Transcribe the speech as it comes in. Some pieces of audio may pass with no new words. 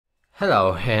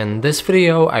Hello, in this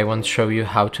video I want to show you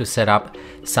how to set up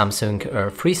Samsung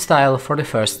Freestyle for the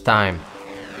first time.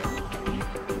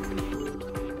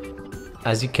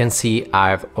 As you can see,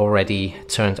 I've already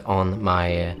turned on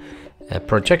my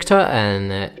projector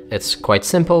and it's quite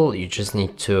simple. You just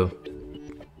need to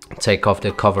take off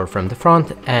the cover from the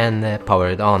front and power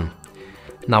it on.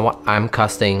 Now I'm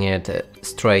casting it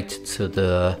straight to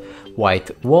the white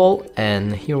wall,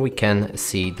 and here we can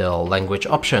see the language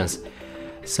options.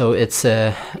 So it's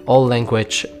all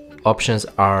language options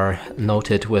are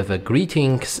noted with a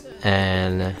greetings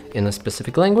and in a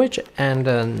specific language and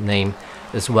a name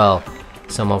as well.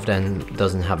 Some of them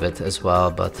doesn't have it as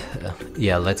well, but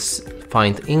yeah, let's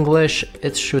find English.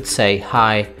 It should say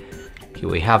hi. Here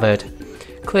we have it.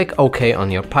 Click OK on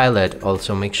your Pilot.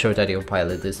 Also make sure that your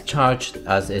Pilot is charged,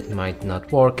 as it might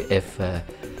not work if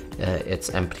it's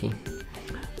empty.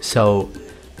 So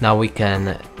now we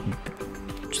can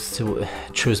to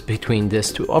choose between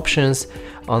these two options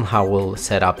on how we'll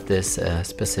set up this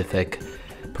specific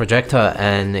projector,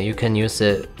 and you can use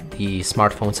the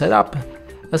smartphone setup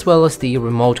as well as the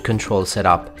remote control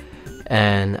setup.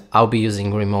 And I'll be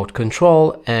using remote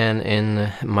control, and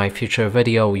in my future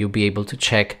video you'll be able to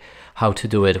check how to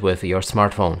do it with your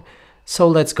smartphone. So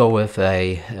let's go with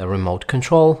a remote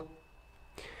control.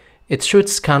 It should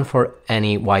scan for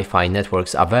any Wi-Fi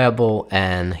networks available,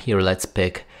 and here let's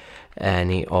pick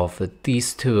any of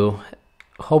these two.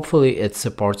 Hopefully it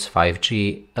supports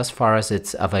 5G. As far as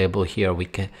it's available here,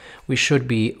 we should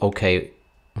be okay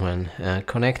when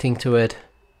connecting to it.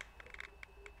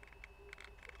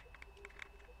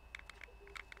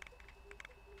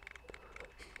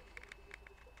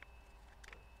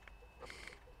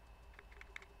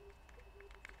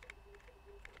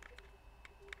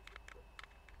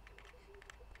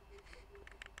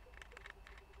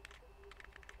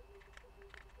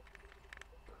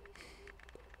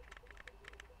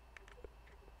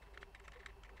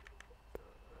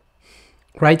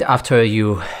 Right after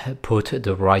you put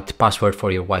the right password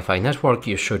for your Wi-Fi network,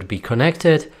 you should be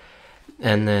connected.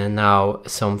 And now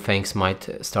some things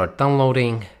might start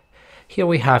downloading. Here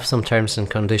we have some terms and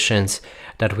conditions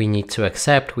that we need to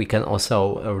accept. We can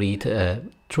also read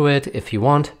through it if you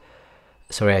want.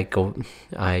 Sorry,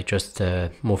 I just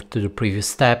moved to the previous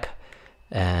step,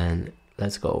 and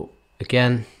let's go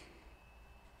again.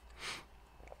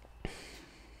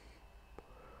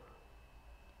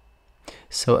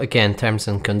 So again, terms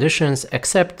and conditions,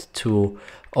 accept to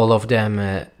all of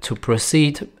them to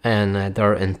proceed, and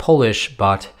they're in Polish,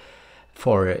 but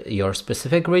for your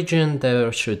specific region,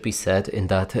 they should be set in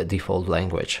that default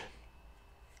language.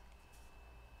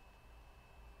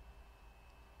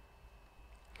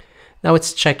 Now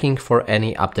it's checking for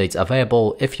any updates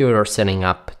available. If you're setting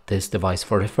up this device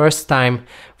for the first time,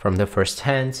 from the first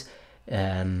hand,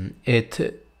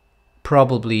 it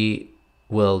probably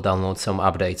will download some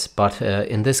updates, but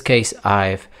in this case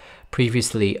I've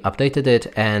previously updated it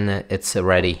and it's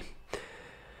ready.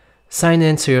 Sign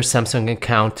in to your Samsung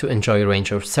account to enjoy a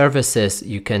range of services.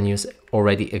 You can use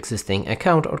already existing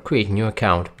account or create new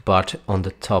account, but on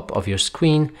the top of your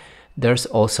screen there's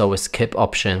also a skip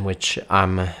option, which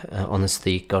I'm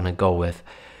honestly gonna go with.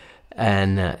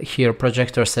 And here,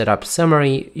 projector setup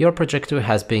summary. Your projector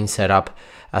has been set up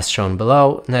as shown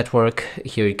below. Network,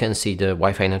 here you can see the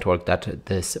Wi-Fi network that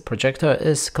this projector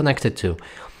is connected to,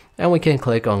 and we can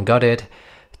click on got it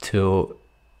to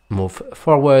move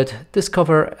forward.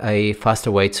 Discover a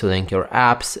faster way to link your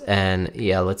apps, and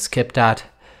yeah, let's skip that.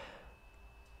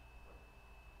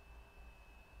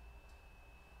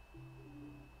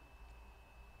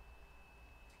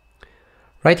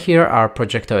 Right here, our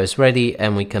projector is ready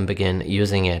and we can begin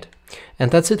using it.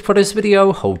 And that's it for this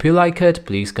video. Hope you like it.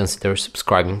 Please consider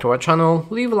subscribing to our channel,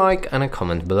 leave a like and a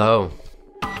comment below.